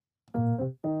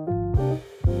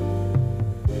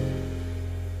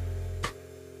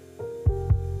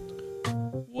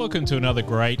Welcome to another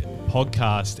great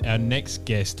podcast. Our next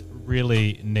guest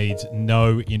really needs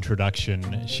no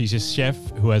introduction. She's a chef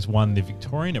who has won the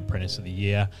Victorian Apprentice of the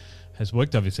Year, has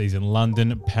worked overseas in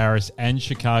London, Paris and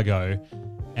Chicago,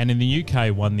 and in the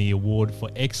UK won the award for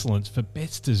excellence for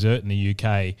best dessert in the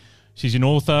UK. She's an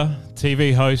author,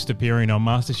 TV host appearing on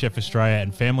MasterChef Australia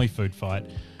and Family Food Fight,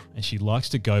 and she likes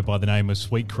to go by the name of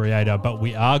Sweet Creator, but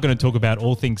we are going to talk about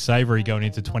all things savoury going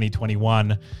into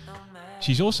 2021.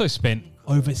 She's also spent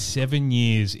over 7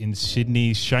 years in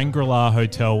Sydney's Shangri-La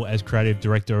Hotel as creative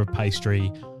director of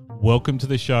Pastry. Welcome to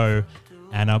the show,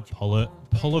 Anna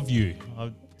Polyviou.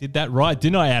 I did that right,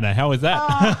 didn't I, Anna? How was that?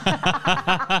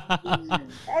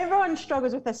 Everyone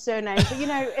struggles with their surname, but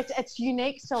it's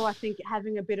unique. So I think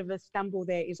having a bit of a stumble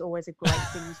there is always a great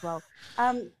thing as well.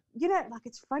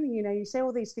 It's funny, you say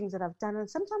all these things that I've done, and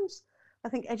sometimes I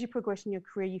think as you progress in your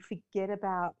career, you forget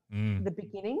about the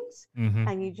beginnings,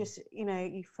 and you just,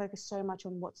 you focus so much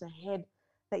on what's ahead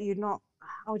that you're not.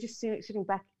 I was just sitting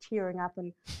back, tearing up,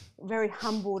 and very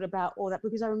humbled about all that,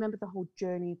 because I remember the whole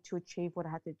journey to achieve what I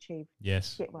had to achieve.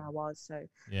 Yes. To get where I was. So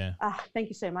yeah. Thank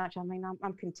you so much. I mean,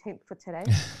 I'm content for today.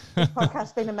 This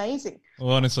podcast's been amazing.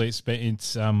 Well, honestly, it's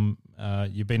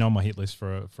you've been on my hit list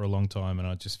for a long time, and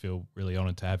I just feel really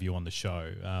honoured to have you on the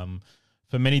show.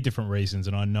 For many different reasons,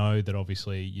 and I know that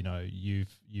obviously,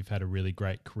 you've had a really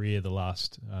great career the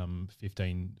last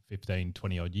 15,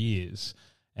 20 odd years,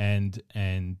 and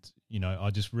I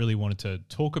just really wanted to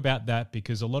talk about that,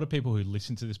 because a lot of people who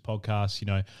listen to this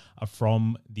podcast, are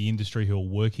from the industry, who are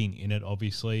working in it,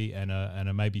 obviously, and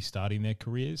are maybe starting their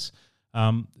careers.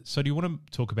 So do you want to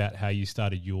talk about how you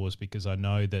started yours? Because I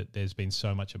know that there's been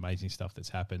so much amazing stuff that's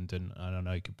happened, and I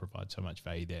know you could provide so much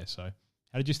value there. So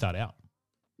how did you start out?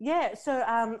 Yeah,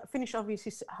 so finished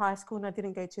obviously high school, and I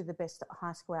didn't go to the best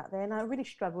high school out there, and I really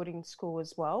struggled in school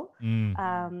as well.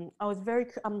 I'm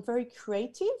very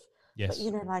creative, yes,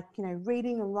 but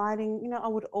reading and writing, I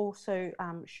would also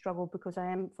struggle, because I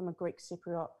am from a Greek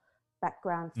Cypriot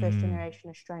background, first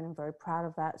generation Australian. I'm very proud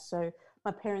of that. So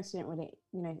my parents didn't really,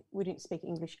 we didn't speak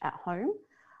English at home.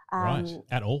 Right,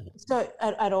 at all? So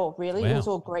at all, really. Wow. It was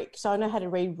all Greek. So I know how to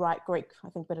read, write Greek, I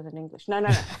think, better than English. No.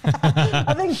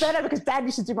 I think better, because Dad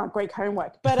used to do my Greek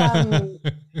homework. But, so,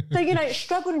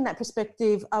 struggled in that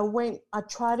perspective. I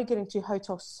tried to get into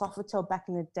Sofitel back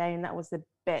in the day, and that was the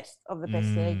best of the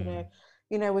best there.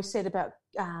 We said about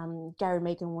Gary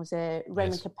Meakin was there,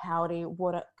 Raymond Capaldi,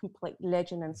 what a complete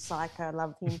legend and psycho. I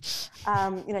loved him.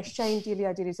 Shane Dilly,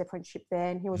 I did his apprenticeship there,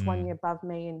 and he was 1 year above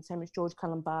me, and same as George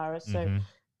Columbara. So,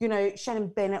 Shannon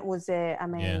Bennett was there. I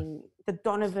mean, the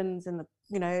Donovans and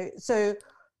so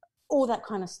all that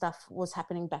kind of stuff was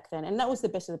happening back then. And that was the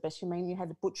best of the best. You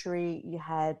had the butchery, you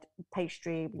had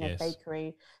pastry,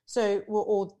 bakery. So we're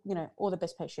all, all the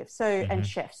best pastry chefs. So, and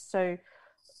chefs. So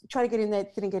tried to get in there,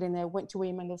 didn't get in there, went to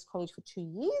William Mangles College for 2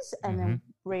 years, and then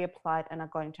reapplied, and I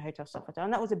got into Hotel Sofitel.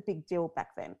 And that was a big deal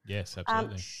back then. Yes,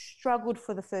 absolutely. Struggled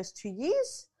for the first 2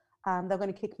 years. They're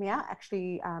going to kick me out.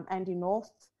 Actually, Andy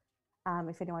North,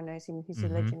 if anyone knows him, he's a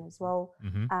legend as well.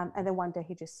 And then one day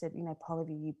he just said,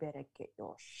 Polyviou, you better get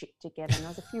your shit together. And there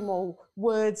was a few more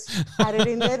words added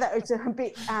in there that was a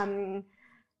bit,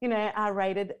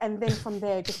 R-rated. And then from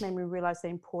there, it just made me realise the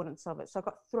importance of it. So I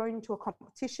got thrown into a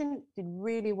competition, did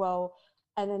really well.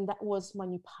 And then that was my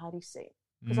new party scene.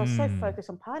 Because I was so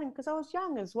focused on partying, because I was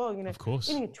young as well, of course,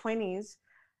 in your 20s.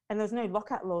 And there's no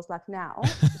lockout laws like now.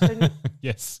 So,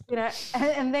 yes.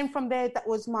 And then from there,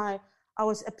 I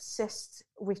was obsessed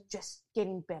with just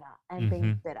getting better and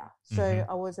being better. So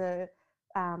I was a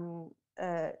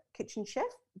kitchen chef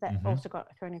that also got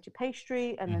thrown into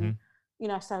pastry. And then,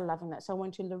 I started loving that. So I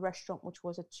went to Le Restaurant, which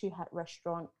was a 2-hat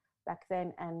restaurant back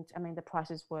then. And I mean, the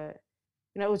prices were,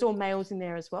 it was all males in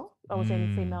there as well. I was the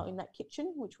only female in that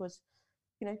kitchen, which was,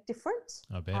 different.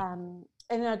 I bet. And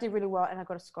then I did really well, and I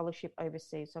got a scholarship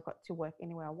overseas. So I got to work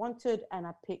anywhere I wanted, and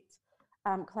I picked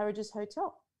Claridge's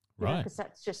Hotel. Right. Because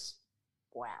that's just,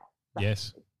 wow.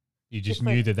 Yes. You just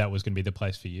knew that was going to be the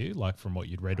place for you, like from what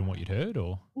you'd read and what you'd heard,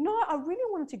 or? No, I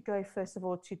really wanted to go, first of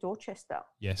all, to Dorchester.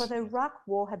 Yes. But the Iraq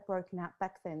War had broken out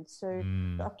back then. So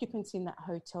the occupancy in that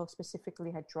hotel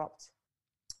specifically had dropped.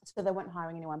 So they weren't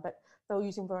hiring anyone, but they were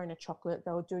using Verona chocolate.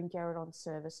 They were doing Garrett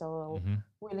service. They were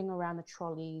wheeling around the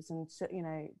trolleys and,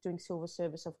 doing silver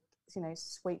service of,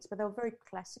 sweets. But they were very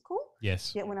classical.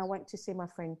 Yes. Yet when I went to see my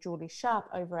friend Julie Sharp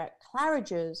over at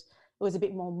Claridge's, it was a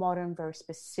bit more modern, very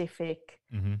specific,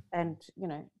 and,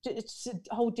 it's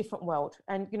a whole different world.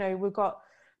 And, we've got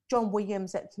John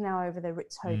Williams that's now over the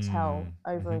Ritz Hotel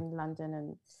over in London,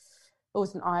 and it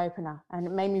was an eye-opener, and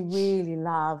it made me really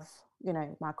love,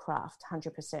 my craft,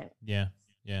 100%. Yeah,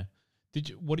 yeah.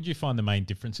 What did you find the main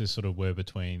differences sort of were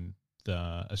between the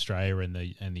Australia and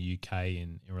the UK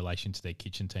in relation to their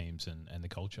kitchen teams and the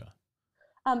culture?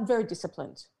 Very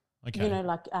disciplined. Okay. You know,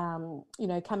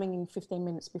 like coming in 15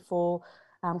 minutes before,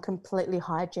 completely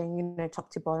hygiene,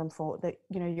 top to bottom for the,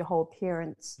 your whole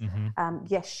appearance. Mm-hmm.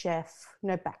 Yes, chef,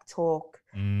 no back talk.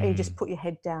 And you just put your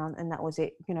head down, and that was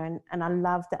it. And I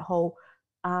love that whole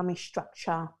army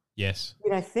structure. Yes.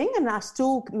 Thing, and I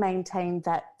still maintained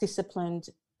that disciplined.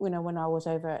 When I was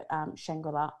over at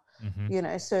Shangri-La.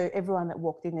 Mm-hmm. So everyone that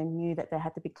walked in, they knew that they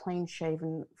had to be clean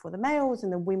shaven for the males,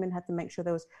 and the women had to make sure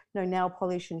there was no nail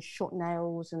polish and short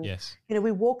nails. And, yes.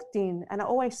 We walked in, and I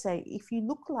always say, if you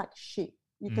look like shit,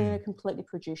 you're going to completely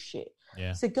produce shit.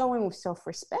 Yeah. So go in with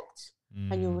self-respect,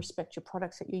 and you'll respect your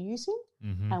products that you're using,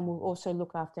 and we'll also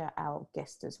look after our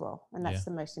guests as well. And that's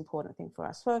the most important thing for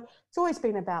us. So it's always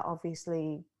been about,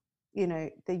 obviously,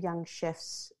 the young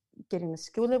chefs getting the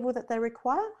skill level that they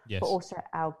require, but also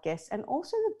our guests and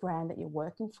also the brand that you're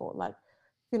working for. Like,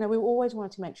 we always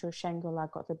wanted to make sure Shangri-La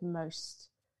got the most,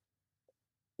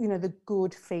 the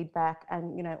good feedback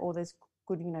and, all those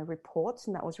good, reports.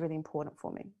 And that was really important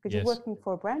for me because you're working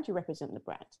for a brand, you represent the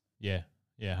brand. Yeah.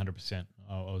 Yeah, 100%.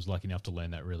 I was lucky enough to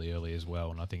learn that really early as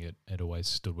well. And I think it always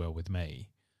stood well with me.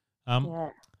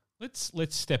 Let's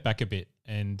step back a bit.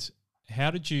 And how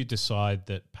did you decide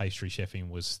that pastry chefing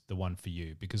was the one for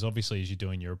you? Because obviously, as you're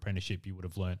doing your apprenticeship, you would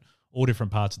have learned all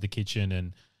different parts of the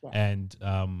kitchen, and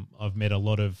I've met a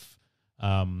lot of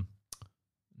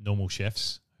normal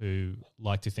chefs who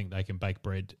like to think they can bake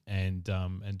bread and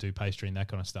do pastry and that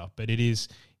kind of stuff. But it is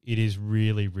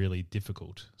really, really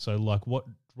difficult. So, like, what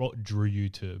drew you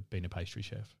to being a pastry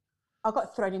chef? I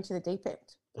got thrown into the deep end.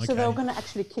 Okay. So they were going to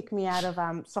actually kick me out of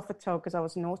Sofitel because I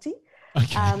was naughty.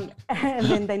 Okay. And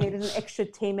then they needed an extra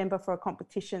team member for a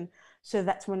competition. So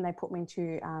that's when they put me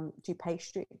into do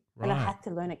pastry. Right. And I had to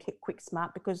learn it quick,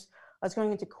 smart, because I was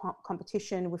going into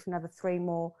competition with another 3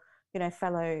 more,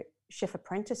 fellow chef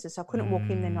apprentices. So I couldn't walk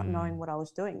in there not knowing what I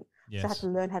was doing. Yes. So I had to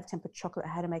learn how to temper chocolate,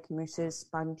 how to make mousses,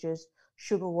 sponges,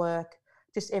 sugar work,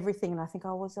 just everything. And I think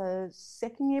I was a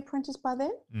 2nd-year apprentice by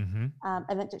then. Mm-hmm.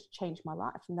 And that just changed my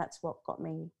life. And that's what got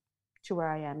me to where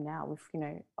I am now with,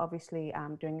 obviously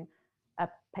doing a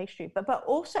pastry. But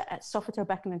also at Sofitel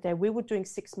back in the day, we were doing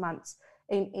 6 months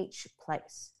in each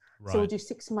place. Right. So we'll do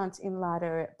 6 months in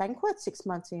lighter banquet, 6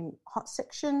 months in hot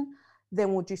section.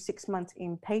 Then we'll do 6 months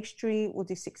in pastry. We'll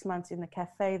do 6 months in the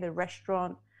cafe, the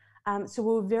restaurant. So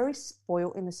we were very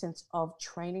spoiled in the sense of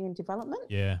training and development.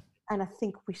 Yeah. And I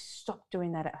think we stopped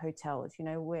doing that at hotels,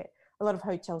 where a lot of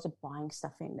hotels are buying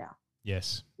stuff in now.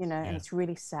 Yes. And it's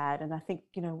really sad. And I think,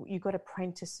 you've got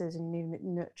apprentices and you need to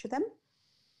nurture them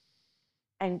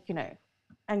and,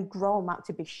 and grow them up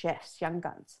to be chefs, young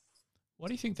guns. Why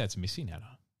do you think that's missing,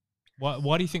 Anna?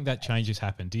 Why do you think that change has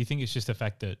happened? Do you think it's just the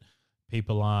fact that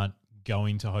people aren't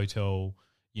going to hotel,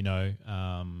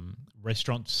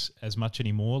 restaurants as much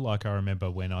anymore? Like, I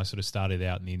remember when I sort of started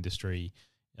out in the industry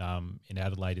in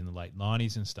Adelaide in the late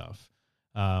 90s and stuff,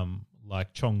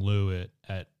 like Chong Lu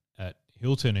at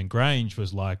Hilton and Grange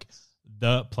was like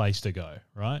the place to go,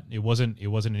 right? It wasn't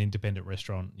an independent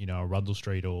restaurant, a Rundle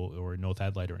Street or in North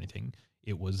Adelaide or anything.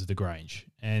 It was the Grange.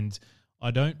 And I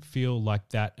don't feel like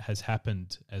that has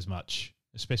happened as much,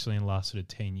 especially in the last sort of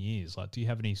 10 years. Like, do you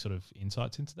have any sort of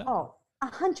insights into that? Oh,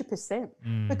 100%.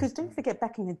 Because don't forget,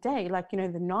 back in the day, like, the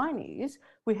 90s,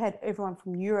 we had everyone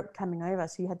from Europe coming over.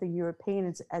 So you had the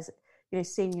Europeans as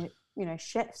senior,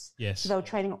 chefs. Yes. So they were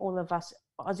training all of us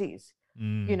Aussies,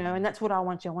 and that's what I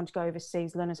want to. I want to go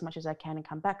overseas, learn as much as I can and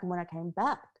come back. And when I came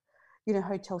back,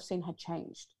 hotel scene had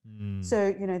changed.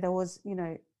 So, there was,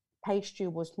 pastry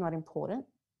was not important.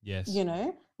 Yes.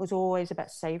 It was always about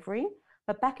savory.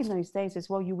 But back in those days as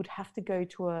well, you would have to go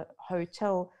to a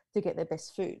hotel to get the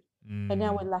best food. And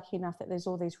now we're lucky enough that there's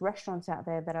all these restaurants out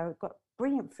there that have got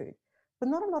brilliant food. But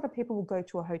not a lot of people will go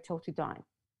to a hotel to dine.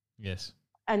 Yes.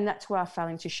 And that's where I fell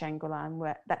into Shangri-La,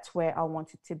 and that's where I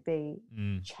wanted to be,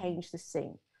 change the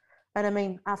scene. And I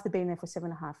mean, after being there for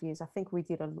 7.5 years, I think we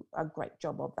did a great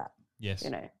job of that. Yes.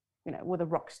 We're the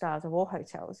rock stars of all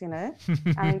hotels,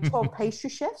 And 12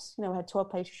 pastry chefs, we had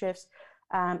 12 pastry chefs,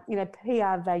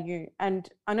 PR value. And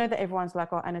I know that everyone's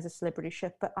like, oh, Anna's a celebrity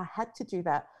chef, but I had to do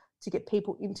that to get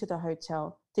people into the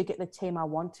hotel, to get the team I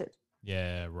wanted.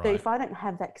 Yeah, right. So if I don't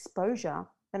have that exposure,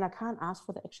 then I can't ask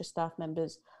for the extra staff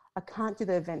members. I can't do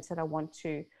the events that I want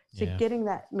to. So getting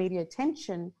that media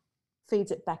attention feeds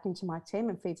it back into my team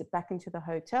and feeds it back into the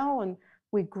hotel, and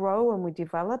we grow and we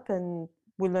develop and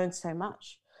we learn so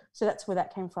much. So that's where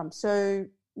that came from. So,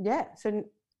 so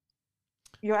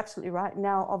you're absolutely right.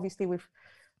 Now, obviously, with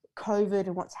COVID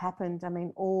and what's happened, I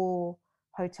mean, all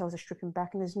hotels are stripping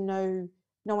back, and there's no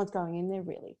one's going in there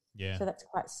really. Yeah. So that's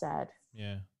quite sad.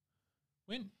 Yeah.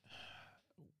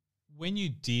 When you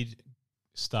did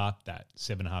start that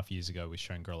 7.5 years ago with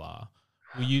Shangri-La,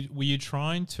 were you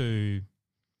trying to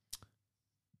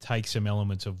take some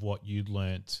elements of what you'd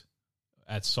learnt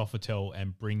at Sofitel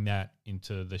and bring that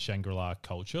into the Shangri-La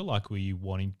culture? Like, were you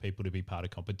wanting people to be part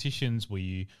of competitions? Were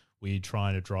you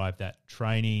trying to drive that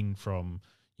training from,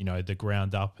 the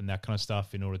ground up and that kind of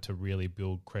stuff in order to really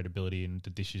build credibility in the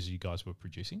dishes you guys were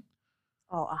producing?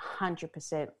 Oh,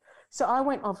 100%. So I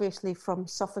went obviously from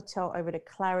Sofitel over to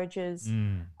Claridge's,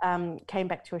 came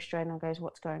back to Australia and goes,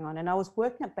 what's going on? And I was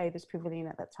working at Bathurst Pavilion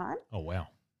at that time. Oh, wow.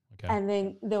 Okay. And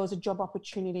then there was a job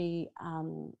opportunity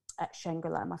at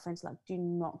Shangri-La. My friends were like, do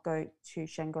not go to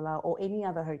Shangri-La or any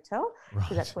other hotel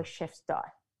because that's where chefs die.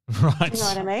 Right. You know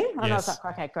what I mean? And Yes. I was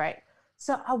like, okay, great.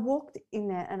 So I walked in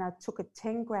there and I took a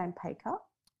 10 grand pay cut.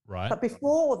 Right. But before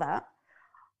all that,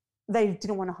 they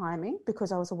didn't want to hire me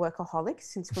because I was a workaholic.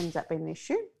 Since when's that been an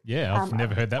issue? Yeah, I've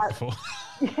never heard that before.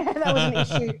 Yeah, that was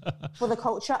an issue for the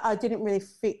culture. I didn't really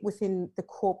fit within the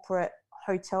corporate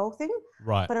hotel thing.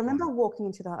 Right. But I remember walking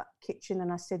into the kitchen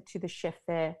and I said to the chef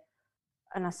there,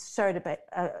 and I sorry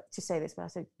to say this, but I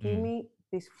said, give me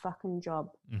this fucking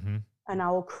job and I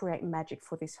will create magic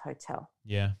for this hotel.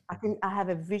 Yeah. I have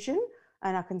a vision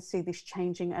and I can see this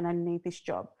changing and I need this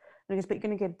job. And he goes, but you're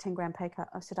going to get a 10 grand pay cut.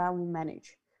 I said, I will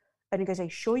manage. And he goes, are you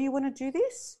sure you want to do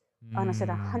this? And I said,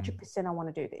 100% I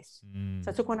want to do this.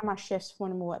 So I took one of my chefs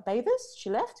when we were at Bathurst. She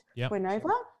left, went over.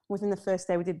 Within the first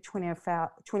day, we did a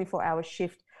 24-hour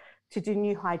shift to do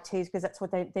new high teas because that's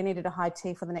what they needed, a high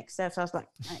tea for the next day. So I was like,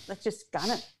 mate, let's just gun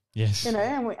it. Yes.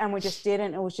 And we just did it.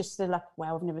 And it was just like,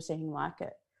 wow, I've never seen anything like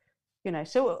it.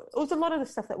 So it was a lot of the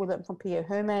stuff that we learned from Pierre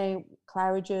Hermé,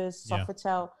 Claridge's,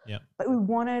 Sofitel. Yeah. But we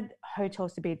wanted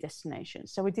hotels to be a destination.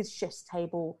 So we did chef's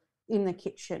table in the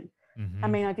kitchen. I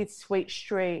mean, I did Sweet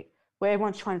Street where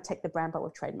everyone's trying to take the brand, but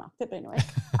we've trademarked it. But anyway,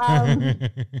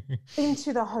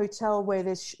 into the hotel where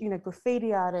there's,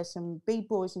 graffiti artists and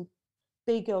B-boys and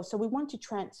B-girls. So we want to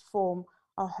transform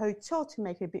a hotel to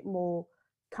make it a bit more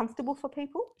comfortable for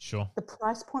people. Sure. The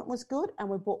price point was good, and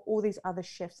we brought all these other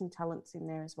chefs and talents in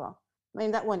there as well. I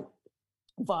mean, that went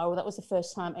viral. That was the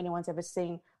first time anyone's ever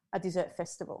seen a dessert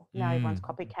festival. Now everyone's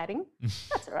copycatting.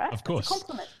 That's all right. Of course. It's a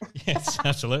compliment. Yes,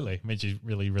 absolutely. It means you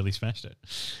really, really smashed it.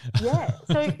 Yeah.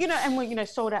 So, and we,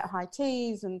 sold out high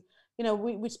teas and,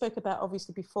 we spoke about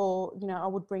obviously before, I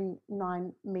would bring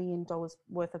 $9 million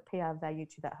worth of PR value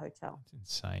to that hotel. It's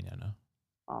insane, Anna.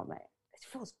 Oh, mate. It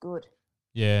feels good.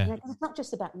 Yeah. It's not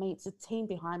just about me. It's the team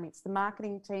behind me. It's the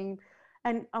marketing team.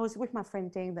 And I was with my friend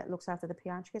Dean that looks after the PR,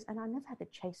 and she goes, and I never had to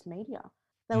chase media.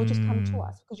 They would just come to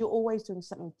us because you're always doing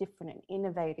something different and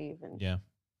innovative and,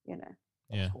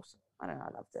 that's awesome. I don't know.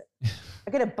 I loved it.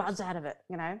 I get a buzz out of it,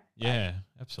 Yeah,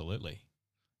 absolutely.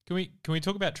 Can we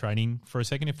talk about training for a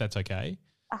second, if that's okay?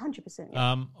 100%.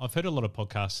 Yeah. I've heard a lot of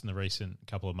podcasts in the recent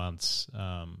couple of months,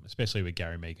 especially with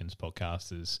Gary Megan's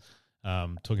podcasters,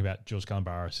 talking about George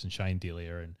Calumbaris and Shane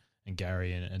Delia and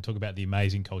Gary and talk about the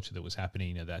amazing culture that was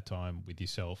happening at that time with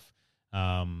yourself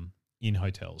in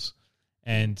hotels.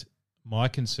 And my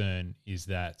concern is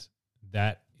that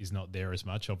is not there as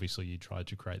much. Obviously, you tried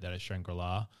to create that at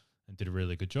Shangri-La and did a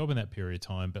really good job in that period of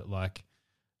time, but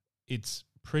it's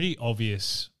pretty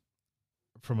obvious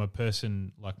from a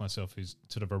person like myself who's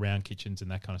sort of around kitchens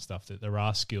and that kind of stuff that there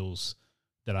are skills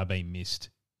that are being missed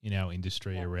in our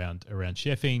industry around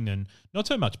chefing, and not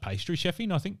so much pastry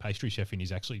chefing. I think pastry chefing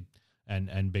is actually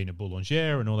and being a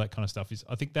boulanger and all that kind of stuff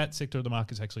I think that sector of the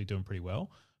market is actually doing pretty well,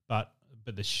 but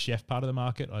the chef part of the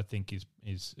market I think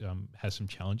is has some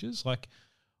challenges.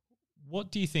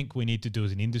 What do you think we need to do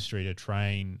as an industry to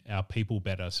train our people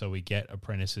better so we get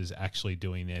apprentices actually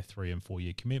doing their 3 and 4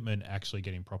 year commitment, actually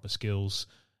getting proper skills?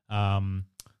 Do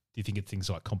you think it's things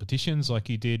like competitions like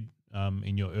you did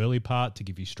in your early part to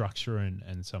give you structure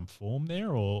and some form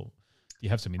there, or do you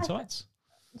have some insights?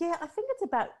 I think it's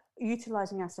about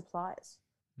utilising our suppliers.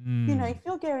 If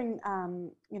you're getting,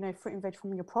 fruit and veg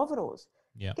from your providors,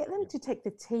 get them to take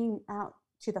the team out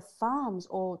to the farms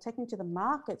or take them to the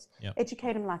markets,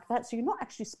 educate them like that. So you're not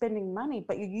actually spending money,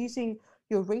 but you're using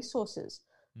your resources.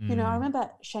 I remember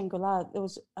at Shangri-La, there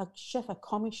was a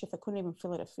commis chef that couldn't even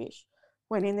fillet a fish.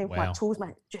 Went in there with my tools,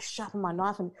 mate, just sharpened my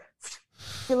knife and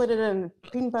filleted it and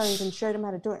pin bones and showed them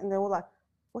how to do it. And they were like,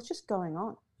 what's just going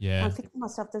on? Yeah. I'm thinking to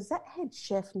myself, does that head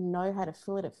chef know how to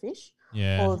fillet a fish?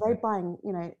 Yeah. Or are they buying,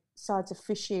 sides of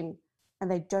fish in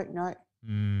and they don't know?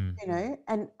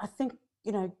 And I think,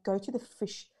 go to the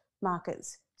fish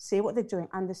markets, see what they're doing,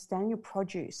 understand your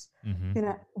produce,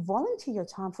 volunteer your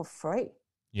time for free.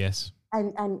 Yes.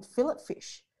 And fillet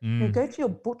fish. You go to your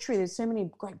butchery. There's so many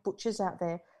great butchers out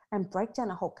there, and break down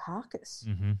a whole carcass.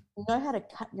 Know how to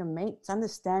cut your meats,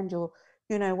 understand your,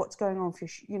 what's going on for,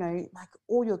 like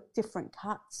all your different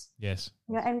cuts. Yes.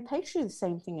 And pastry, the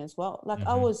same thing as well. Like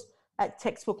I was at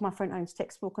Textbook, my friend owns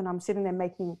Textbook, and I'm sitting there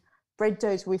making bread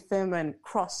doughs with them and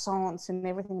croissants and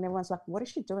everything. And everyone's like, what is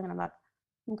she doing? And I'm like,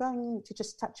 I'm going to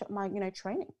just touch up my,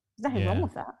 training. There's nothing wrong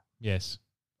with that. Yes.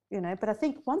 But I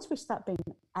think once we start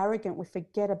being arrogant, we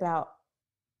forget about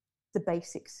the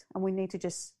basics, and we need to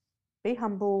just be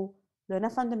humble, learn our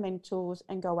fundamentals,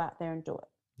 and go out there and do it.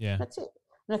 Yeah. That's it.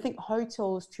 And I think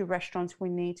hotels to restaurants, we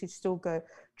need to still go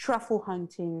truffle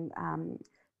hunting,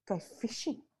 go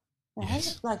fishing.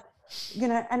 Yes. Like,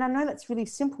 and I know that's really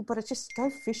simple, but it's just go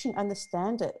fishing,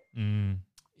 understand it.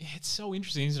 Yeah, it's so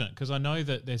interesting, isn't it? Because I know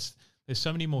that there's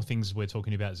so many more things we're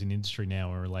talking about as an industry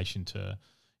now in relation to,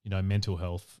 mental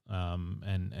health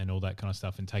and all that kind of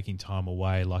stuff, and taking time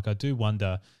away. Like, I do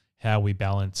wonder how we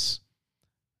balance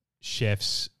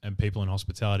chefs and people in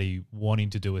hospitality wanting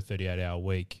to do a 38-hour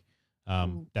week.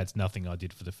 That's nothing I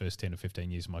did for the first 10 or 15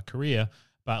 years of my career,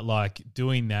 but like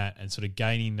doing that and sort of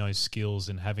gaining those skills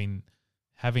and having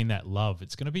that love,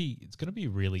 it's going to be a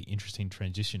really interesting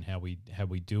transition how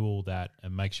we do all that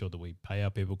and make sure that we pay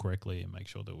our people correctly and make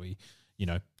sure that we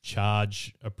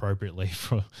charge appropriately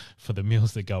for the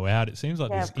meals that go out. It seems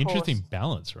like this interesting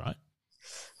balance, right?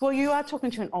 Well, you are talking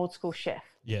to an old school chef.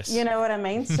 Yes. You know what I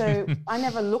mean? So I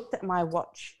never looked at my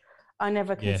watch. I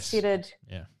never considered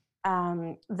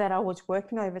that I was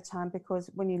working overtime, because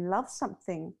when you love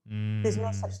something, there's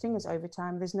no such thing as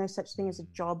overtime. There's no such thing as a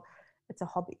job. It's a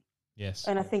hobby. Yes.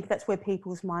 And I think that's where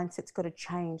people's mindset's got to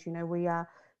change. We are,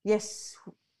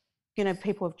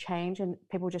 people have changed and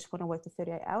people just want to work the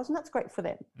 38 hours, and that's great for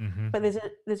them. But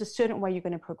there's a certain way you're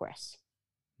going to progress.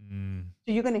 So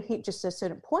you're going to hit just a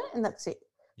certain point and that's it.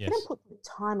 Yes. If you don't put the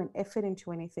time and effort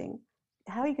into anything,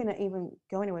 how are you going to even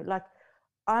go anywhere? Like,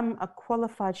 I'm a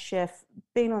qualified chef,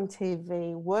 been on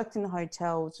TV, worked in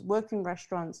hotels, worked in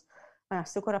restaurants, and I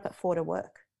still got up at 4 to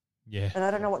work. Yeah. And I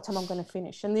don't know what time I'm going to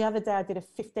finish. And the other day I did a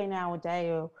 15-hour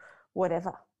day or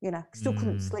whatever, still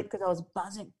couldn't sleep because I was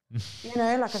buzzing,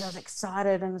 like I was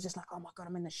excited and I was just like, oh my God,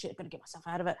 I'm in the shit, I've got to get myself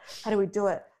out of it. How do we do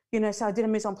it? So I did a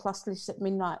mise en place list at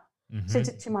midnight, sent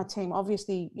it to my team.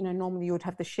 Obviously, normally you would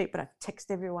have the sheet, but I text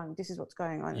everyone, this is what's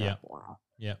going on. Yeah. Like, wow.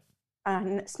 Yeah.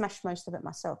 And smashed most of it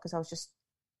myself because I was just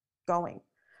going.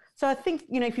 So I think,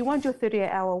 if you want to do a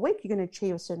 38-hour week, you're going to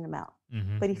achieve a certain amount.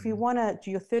 But if you want to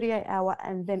do your 38-hour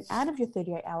and then out of your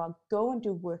 38-hour, go and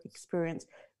do work experience,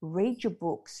 read your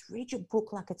books, read your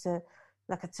book like it's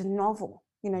a novel,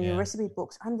 your recipe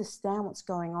books, understand what's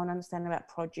going on, understand about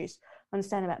produce,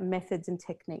 understand about methods and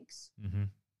techniques.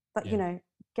 But,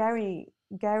 Gary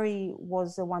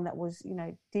was the one that was,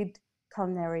 did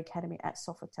Culinary Academy at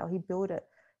Sofitel. He built it,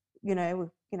 I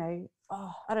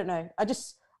don't know.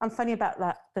 I'm funny about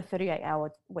like the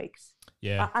 38-hour weeks.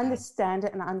 Yeah. I understand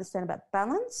it and I understand about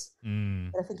balance.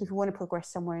 But I think if you want to progress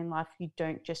somewhere in life, you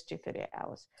don't just do 38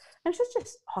 hours. And it's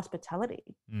just hospitality.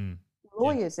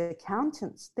 Lawyers,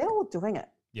 accountants, they're all doing it.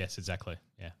 Yes, exactly.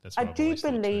 Yeah, that's I what do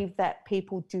believe that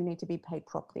people do need to be paid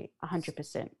properly,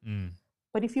 100%.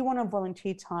 But if you want to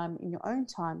volunteer time in your own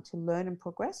time to learn and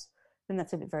progress, then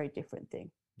that's a very different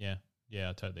thing. Yeah. Yeah,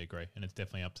 I totally agree. And it's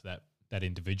definitely up to that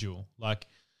individual. Like,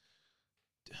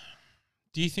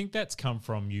 do you think that's come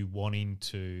from you wanting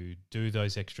to do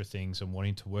those extra things and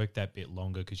wanting to work that bit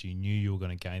longer because you knew you were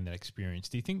going to gain that experience?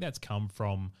 Do you think that's come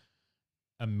from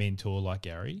a mentor like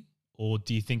Gary? Or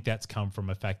do you think that's come from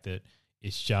a fact that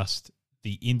it's just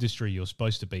the industry you're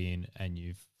supposed to be in and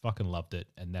you've fucking loved it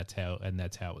and that's how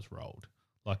it was rolled?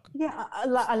 Like, yeah,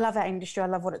 I love our industry. I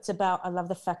love what it's about. I love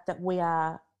the fact that we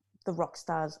are the rock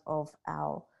stars of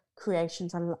our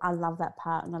creations. I love that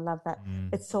part, and I love that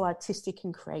it's so artistic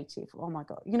and creative. Oh my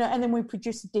God, and then we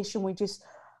produce a dish and we just,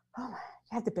 you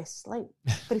have the best sleep.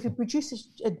 But if you produce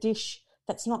a dish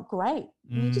that's not great,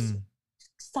 you just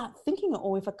start thinking it.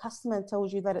 Or if a customer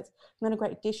tells you that it's not a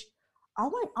great dish,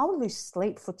 I'll lose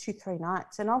sleep for 2-3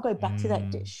 nights, and I'll go back to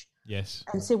that dish, yes,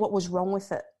 and see what was wrong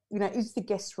with it. Is the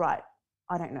guest right?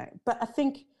 I don't know, but I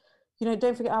think,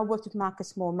 don't forget, I worked with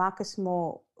Marcus Moore. Marcus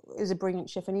Moore is a brilliant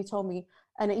chef, and he told me,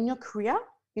 and in your career,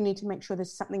 you need to make sure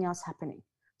there's something else happening.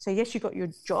 So yes, you got your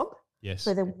job. Yes.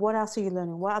 But then what else are you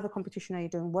learning? What other competition are you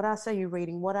doing? What else are you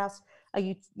reading? What else are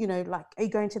you, are you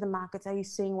going to the markets? Are you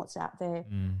seeing what's out there?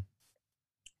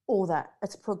 All that.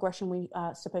 It's a progression. We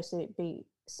are supposed to be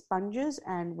sponges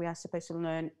and we are supposed to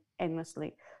learn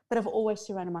endlessly. But I've always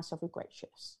surrounded myself with great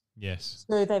chefs. Yes.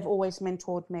 So they've always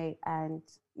mentored me, and,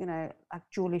 like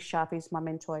Julie Sharp is my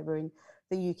mentor over in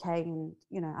the UK, and,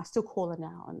 I still call her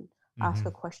now, and ask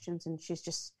her questions, and she's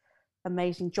just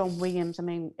amazing. John Williams, I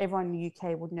mean, everyone in the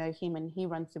UK would know him, and he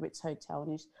runs the Ritz Hotel,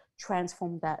 and he's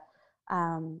transformed that.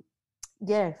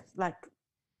 Like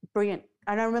brilliant.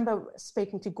 And I remember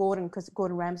speaking to Gordon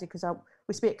Ramsay, because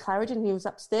we speak at Claridge, and he was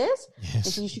upstairs. Yes. And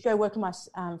so you should go work with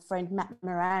my friend Matt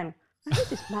Moran. Who's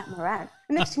this Matt Moran?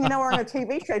 The next thing you know, we're on a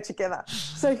TV show together.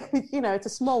 So, it's a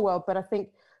small world, but I think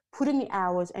put in the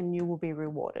hours and you will be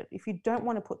rewarded. If you don't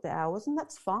want to put the hours in,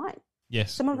 that's fine.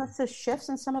 Yes. Some of us are chefs,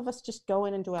 and some of us just go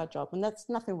in and do our job, and that's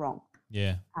nothing wrong.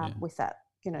 Yeah. With that,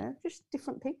 just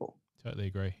different people. Totally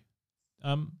agree.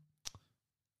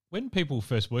 When people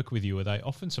first work with you, are they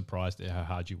often surprised at how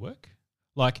hard you work?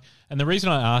 And the reason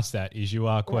I ask that is you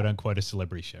are quote unquote a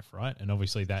celebrity chef, right? And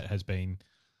obviously that has been,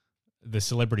 the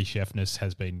celebrity chefness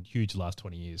has been huge the last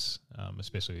 20 years,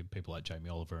 especially with people like Jamie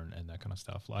Oliver and that kind of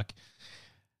stuff.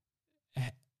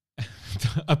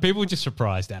 Are people just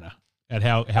surprised, Anna, at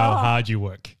how hard you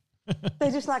work?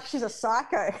 They're just like, she's a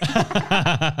psycho.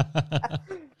 I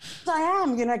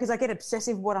am, because I get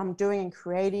obsessive with what I'm doing and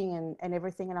creating and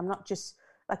everything. And I'm not just,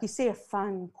 like, you see a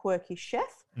fun, quirky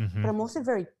chef, but I'm also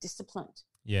very disciplined.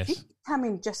 Yes. If you come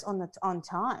in just on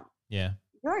time,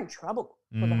 you're in trouble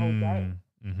for the whole day.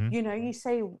 Mm-hmm. You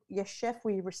say, yes, chef,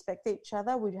 we respect each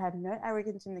other. We have no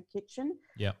arrogance in the kitchen.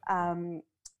 Yeah.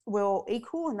 We're all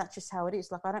equal, and that's just how it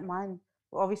is. Like, I don't mind.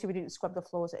 Well, obviously, we didn't scrub the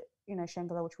floors at,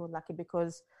 Shangri-La, which we were lucky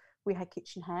because we had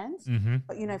kitchen hands. Mm-hmm.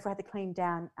 But, if we had to clean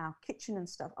down our kitchen and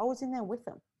stuff, I was in there with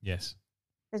them. Yes.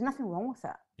 There's nothing wrong with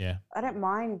that. Yeah. I don't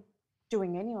mind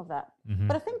doing any of that. Mm-hmm.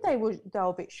 But I think they were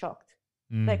a bit shocked.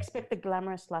 They expect the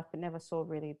glamorous life, but never saw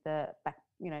really the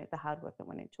hard work that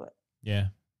went into it. Yeah.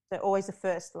 So always the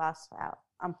first, last out.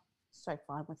 I'm so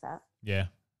fine with that. Yeah.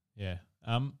 Yeah.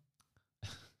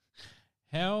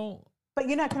 How? But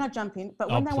can I jump in? But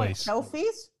when they want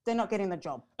selfies, they're not getting the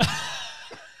job.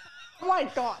 Oh my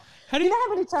God. How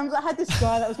many times I had this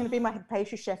guy that was going to be my head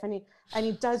pastry chef, and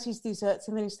he does his desserts,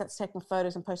 and then he starts taking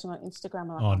photos and posting on Instagram. I'm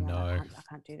like, oh no, I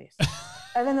can't do this.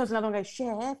 And then there was another one going,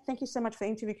 Chef, thank you so much for the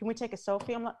interview. Can we take a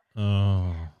selfie? I'm like,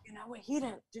 we're here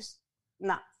to just,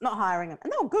 not hiring them.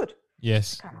 And they were good.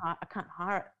 Yes. I can't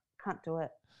hire it. Can't do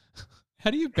it.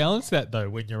 How do you balance that though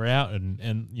when you're out and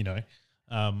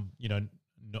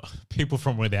people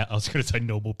from without, I was going to say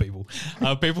normal people,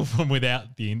 people from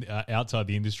without the outside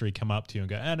the industry come up to you and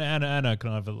go, Anna,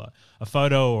 can I have a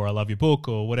photo, or I love your book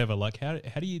or whatever? Like how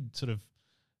do you sort of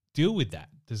deal with that?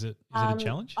 Is it a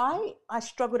challenge? I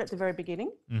struggled at the very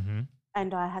beginning. Mm-hmm.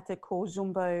 And I had to call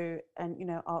Zumbo,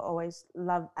 and I always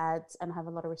love ads and have a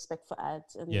lot of respect for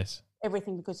ads and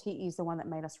everything, because he is the one that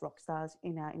made us rock stars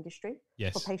in our industry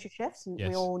for pastry chefs, and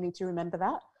we all need to remember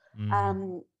that.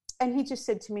 And he just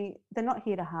said to me, they're not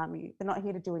here to harm you. They're not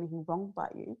here to do anything wrong by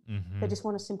you. Mm-hmm. They just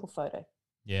want a simple photo.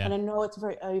 Yeah. And I know it's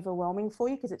very overwhelming for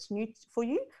you because it's new for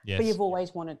you, but you've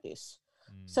always wanted this.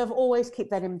 So I've always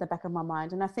kept that in the back of my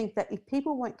mind. And I think that if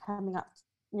people weren't coming up,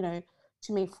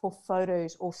 to me for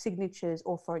photos or signatures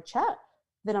or for a chat,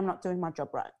 then I'm not doing my job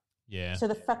right. Yeah. So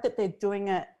the fact that they're doing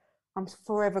it, I'm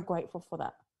forever grateful for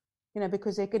that.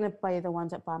 Because they're going to be the ones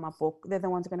that buy my book. They're the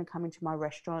ones that are going to come into my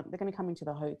restaurant. They're going to come into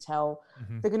the hotel.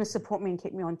 Mm-hmm. They're going to support me and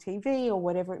keep me on TV or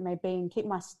whatever it may be, and keep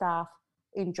my staff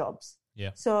in jobs.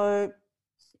 Yeah. So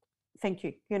thank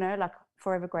you,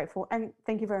 forever grateful. And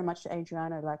thank you very much to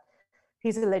Adriano.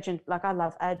 He's a legend. I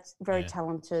love ads, very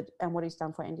talented, and what he's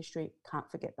done for our industry, can't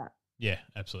forget that. Yeah,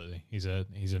 absolutely. He's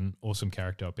an awesome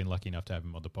character. I've been lucky enough to have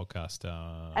him on the podcast.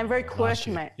 And very quirky,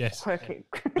 mate. Yes. Quirky.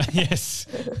 Yes.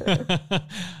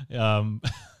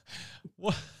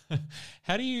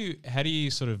 How do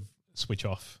you sort of switch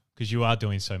off? Because you are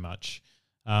doing so much.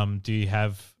 Do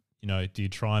you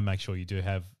try and make sure you do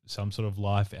have some sort of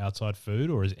life outside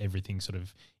food, or is everything sort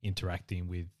of interacting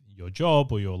with your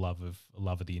job or your love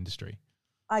of the industry?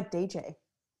 I DJ.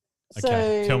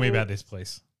 Okay. Tell me about this,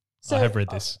 please. I have read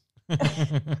this.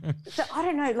 So I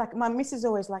don't know, my missus is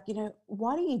always like,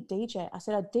 why do you DJ? I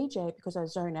said, I DJ because I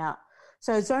zone out.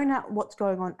 So I zone out what's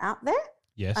going on out there.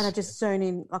 Yes. And I just zone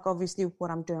in, obviously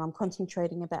what I'm doing. I'm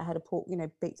concentrating about how to put,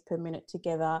 beats per minute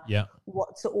together. Yeah.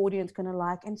 What's the audience going to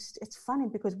like? And it's funny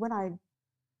because when I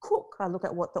cook, I look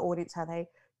at what the audience, how they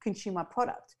consume my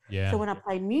product. Yeah. So when I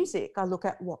play music, I look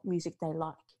at what music they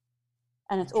like.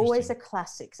 And it's always the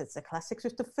classics. It's the classics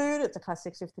with the food. It's the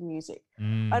classics with the music.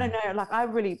 I don't know. I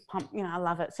really pump, I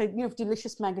love it. So,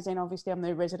 Delicious Magazine, obviously I'm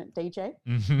the resident DJ.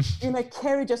 Mm-hmm.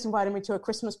 Kerry just invited me to a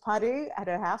Christmas party at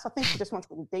her house. I think she just wants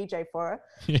me to DJ for her.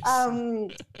 Yes.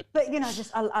 But,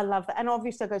 I love that. And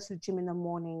obviously I go to the gym in the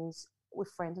mornings with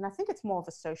friends. And I think it's more of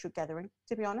a social gathering,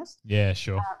 to be honest. Yeah,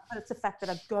 sure. But it's the fact that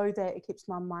I go there. It keeps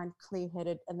my mind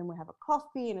clear-headed. And then we have a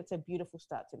coffee and it's a beautiful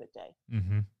start to the day.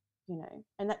 Mm-hmm.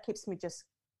 and that keeps me just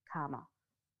calmer.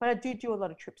 But I do a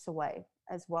lot of trips away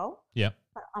as well. Yeah.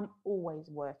 But I'm always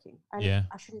working. And Yeah.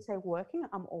 I shouldn't say working,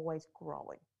 I'm always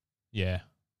growing. Yeah.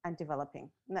 And developing.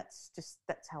 And that's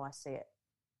how I see it.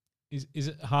 Is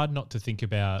it hard not to think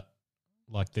about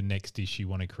like the next dish you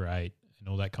want to create and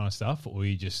all that kind of stuff, or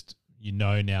you just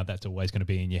now that's always going to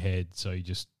be in your head, so you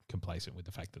just complacent with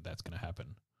the fact that that's going to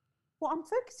happen? Well, I'm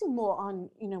focusing more on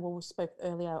when we spoke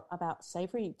earlier about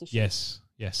savoury dishes.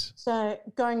 Yes. So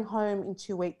going home in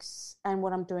 2 weeks, and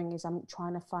what I'm doing is I'm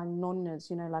trying to find nonnas,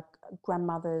 like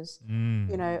grandmothers,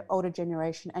 older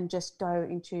generation, and just go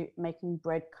into making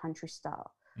bread country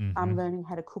style. Mm-hmm. I'm learning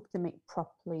how to cook the meat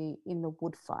properly in the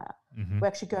wood fire. Mm-hmm.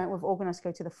 We've organised to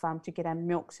go to the farm to get our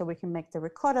milk so we can make the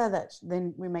ricotta,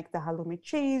 then we make the halloumi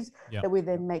cheese, that we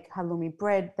then make halloumi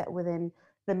bread,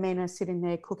 the men are sitting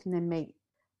there cooking their meat,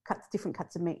 different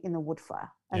cuts of meat in the wood fire,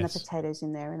 and the potatoes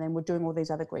in there, and then we're doing all these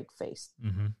other Greek feasts.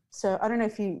 Mm-hmm. So I don't know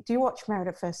if do you watch Married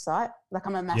at First Sight? Like,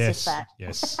 I'm a massive fan.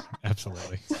 Yes,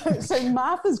 absolutely. so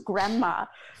Martha's grandma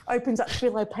opens up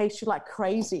phyllo pastry like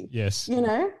crazy. Yes.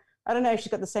 I don't know if she's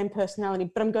got the same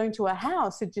personality, but I'm going to her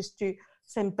house to just do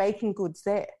some baking goods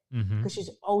there because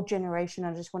she's old generation.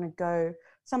 I just want to go.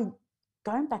 So I'm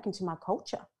going back into my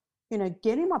culture,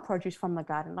 getting my produce from the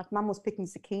garden. Like Mum was picking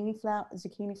zucchini flowers,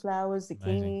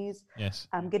 zucchinis, yes,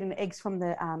 getting eggs from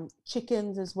the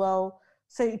chickens as well.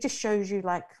 So it just shows you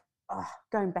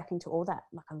going back into all that.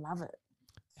 Like, I love it.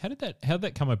 How did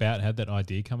that come about? How did that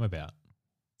idea come about?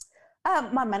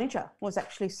 My manager was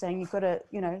actually saying you've got to,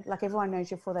 like everyone knows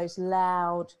you for those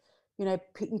loud,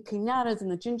 pinatas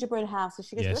and the gingerbread houses.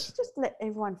 She goes, let's just let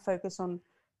everyone focus on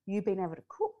you being able to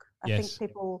cook. I think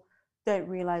people don't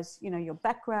realise, your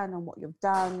background and what you've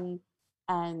done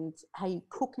and how you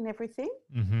cook and everything.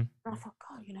 Mm-hmm. And I thought,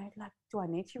 God, do I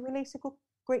need to release a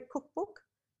great cookbook?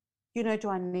 Do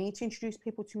I need to introduce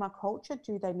people to my culture?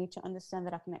 Do they need to understand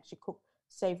that I can actually cook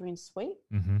savoury and sweet?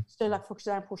 Mm-hmm. So, like, for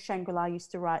example, Shangri-La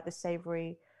used to write the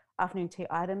savoury afternoon tea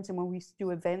items, and when we used to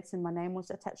do events and my name was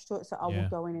attached to it, so I would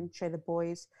go in and show the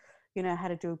boys, how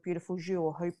to do a beautiful jus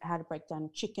or how to break down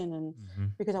chicken, and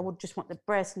because I would just want the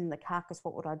breast and the carcass,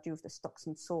 what would I do with the stocks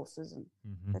and sauces? And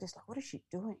they're just like, what is she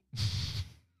doing?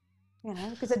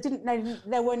 Because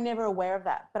they were never aware of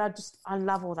that, but I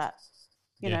love all that.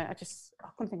 I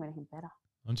couldn't think of anything better.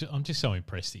 I'm just so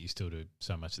impressed that you still do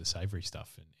so much of the savoury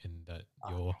stuff, and that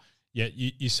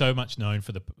you're so much known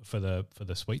for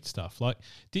the sweet stuff. Like,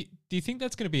 do you think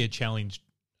that's going to be a challenge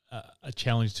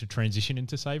to transition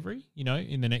into savoury?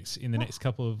 In the next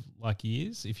couple of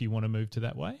years, if you want to move to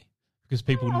that way, because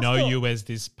people know you as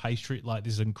this pastry, like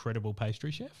this incredible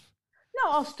pastry chef.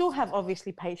 No, I'll still have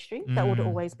obviously pastry. That would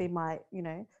always be my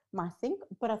my thing.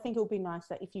 But I think it would be nice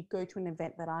that if you go to an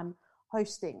event that I'm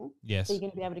hosting, that you're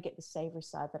going to be able to get the savoury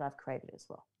side that I've created as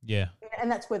well. Yeah. And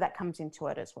that's where that comes into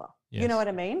it as well. Yes. You know what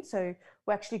I mean? So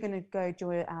we're actually going to go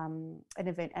do an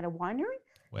event at a winery.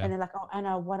 Wow. And they're like, oh,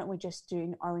 Anna, why don't we just do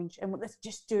an orange? And let's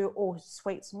just do all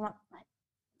sweets. And I'm like,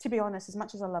 to be honest, as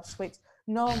much as I love sweets,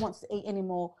 no one wants to eat any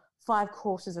more 5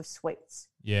 courses of sweets.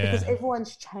 Yeah. Because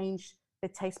everyone's changed their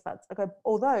taste buds. I go,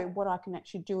 although what I can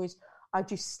actually do is I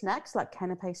do snacks like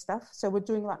canapé stuff. So we're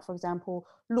doing, like, for example,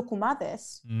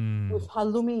 lukumades with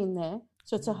halloumi in there.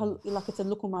 So it's it's a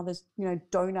lukumades,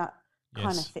 donut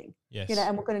kind of thing. Yes.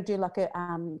 And we're going to do like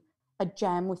a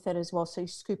jam with it as well. So you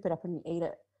scoop it up and you eat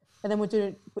it. And then we're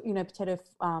doing, potato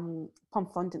pomme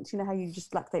fondants. You know how you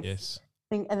just like that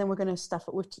thing. And then we're going to stuff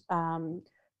it with garam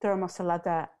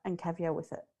salada and caviar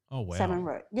with it. Oh, wow. Salmon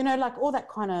roe. Like all that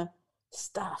kind of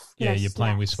stuff. You're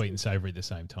playing with sweet and savoury at the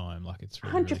same time. Like, it's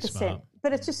really, 100%. Really smart.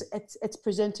 But it's just it's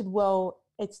presented well.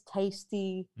 It's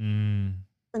tasty, and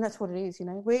that's what it is.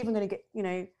 We're even going to get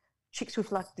chicks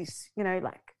with like this.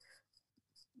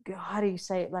 How do you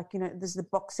say it? Like, there's the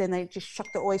box and they just shuck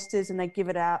the oysters and they give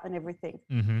it out and everything.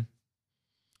 Mm-hmm.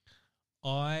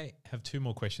 I have 2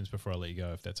 more questions before I let you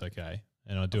go, if that's okay.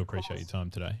 And I do appreciate your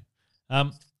time today.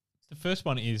 The first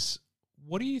one is,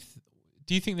 what do you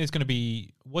think there's going to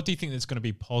be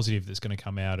positive that's going to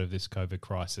come out of this COVID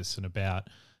crisis and about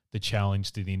the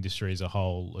challenge to the industry as a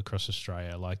whole across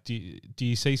Australia? Like, do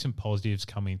you see some positives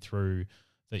coming through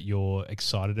that you're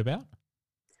excited about?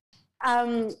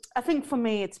 I think for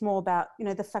me, it's more about,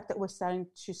 the fact that we're starting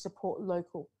to support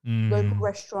local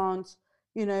restaurants,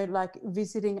 like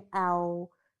visiting our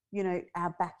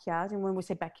backyard. And when we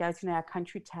say backyards, our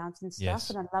country towns and stuff. Yes.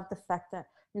 And I love the fact that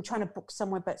I'm trying to book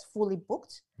somewhere, but it's fully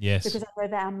booked. Yes. Because I know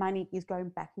that our money is going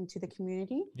back into the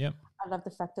community. Yep. I love the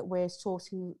fact that we're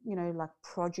sourcing, like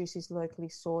produce is locally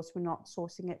sourced. We're not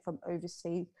sourcing it from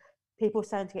overseas. People are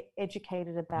starting to get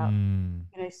educated about,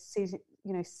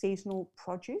 seasonal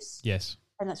produce. Yes.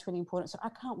 And that's really important. So I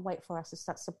can't wait for us to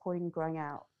start supporting and growing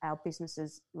our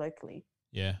businesses locally.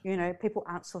 Yeah. You know, people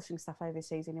aren't sourcing stuff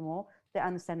overseas anymore. They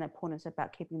understand the importance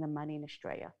about keeping the money in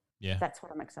Australia. Yeah. That's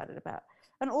what I'm excited about.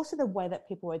 And also the way that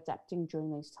people are adapting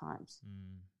during these times.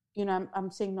 Mm. You know,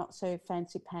 I'm seeing not so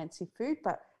fancy food,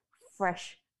 but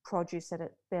fresh produce that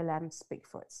they're allowed to speak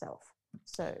for itself.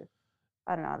 So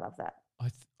I don't know. I love that.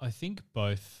 I think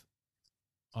both.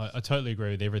 I totally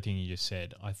agree with everything you just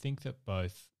said. I think that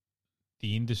both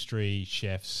the industry,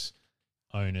 chefs,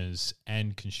 owners,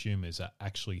 and consumers are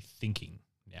actually thinking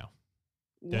now.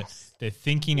 Yes. They're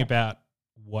thinking about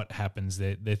what happens.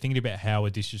 They're thinking about how a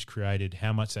dish is created,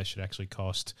 how much that should actually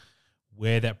cost,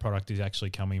 where that product is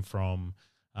actually coming from,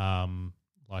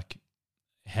 like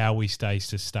how we stay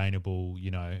sustainable,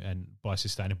 you know, and by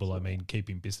sustainable I mean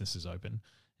keeping businesses open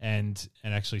and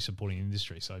actually supporting the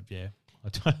industry. So yeah, I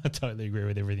totally agree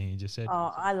with everything you just said.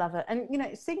 Oh, I love it. And, you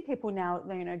know, seeing people now,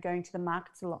 you know, going to the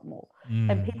markets a lot more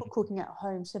and people cooking at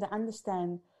home so they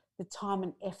understand the time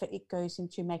and effort it goes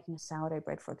into making a sourdough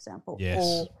bread, for example,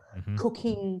 or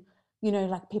cooking, you know,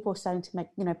 like people are starting to make,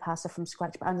 you know, pasta from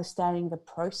scratch, but understanding the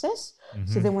process.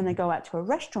 So then when they go out to a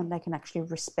restaurant, they can actually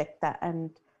respect that and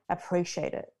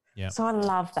appreciate it. Yeah. So I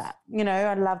love that. You know,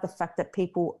 I love the fact that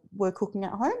people were cooking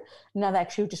at home. Now they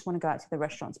actually just want to go out to the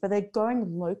restaurants, but they're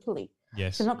going locally.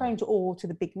 Yes. So not going to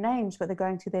the big names, but they're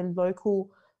going to their local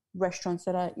restaurants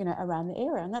that are, you know, around the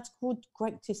area. And that's good,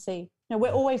 great to see. Now,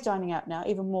 we're always dining out now,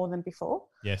 even more than before.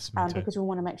 Yes, me too. Because we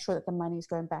want to make sure that the money is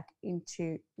going back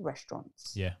into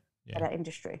restaurants. Yeah. At our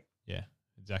industry. Yeah,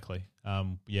 exactly.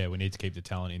 We need to keep the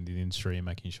talent in the industry and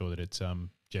making sure that it's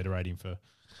generating for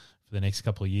the next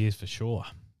couple of years for sure.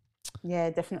 Yeah,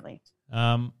 definitely.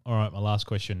 All right, my last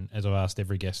question, as I've asked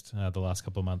every guest the last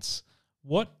couple of months.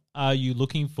 What are you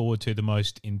looking forward to the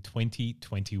most in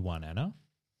 2021, Anna?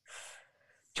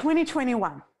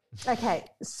 2021. Okay,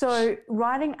 so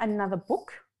writing another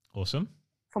book. Awesome.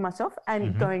 For myself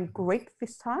and going Greek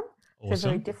this time. Awesome. So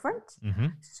very different.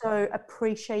 So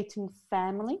appreciating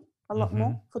family a lot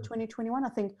more for 2021. I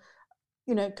think,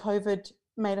 you know, COVID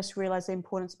made us realize the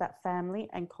importance about family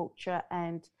and culture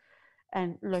and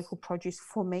local produce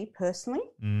for me personally.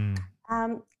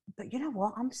 But you know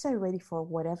what? I'm so ready for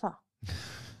whatever.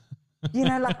 You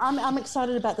know, like I'm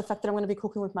excited about the fact that I'm going to be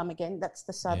cooking with Mum again. That's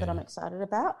the side that I'm excited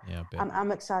about. Yeah,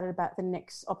 I'm excited about the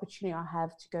next opportunity I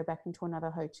have to go back into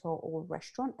another hotel or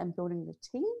restaurant and building the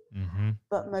team.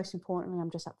 But most importantly,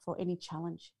 I'm just up for any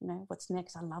challenge. You know, what's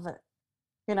next? I love it.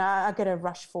 You know, I get a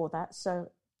rush for that. So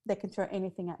they can throw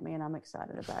anything at me and I'm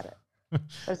excited about it.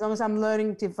 As long as I'm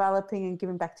learning, developing and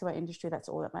giving back to our industry, that's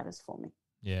all that matters for me.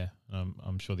 Yeah,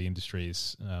 I'm sure the industry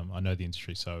is, I know the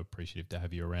industry is so appreciative to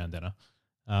have you around, Anna.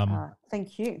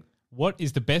 Thank you. What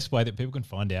is the best way that people can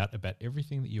find out about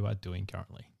everything that you are doing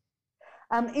currently?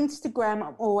 Instagram,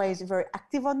 I'm always very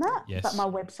active on that, yes. But my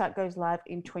website goes live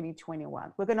in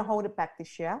 2021. We're going to hold it back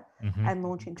this year and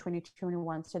launch in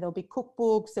 2021. So there'll be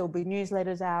cookbooks, there'll be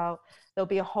newsletters out, there'll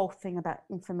be a whole thing about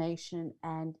information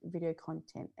and video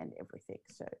content and everything.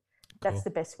 So that's the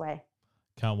best way.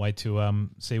 Can't wait to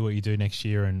see what you do next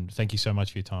year, and thank you so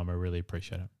much for your time. I really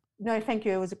appreciate it. No, thank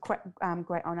you. It was a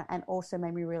great honour and also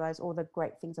made me realise all the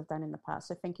great things I've done in the past.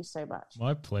 So thank you so much.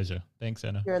 My pleasure. Thanks,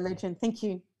 Anna. You're a legend. Thank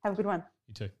you. Have a good one.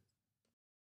 You too.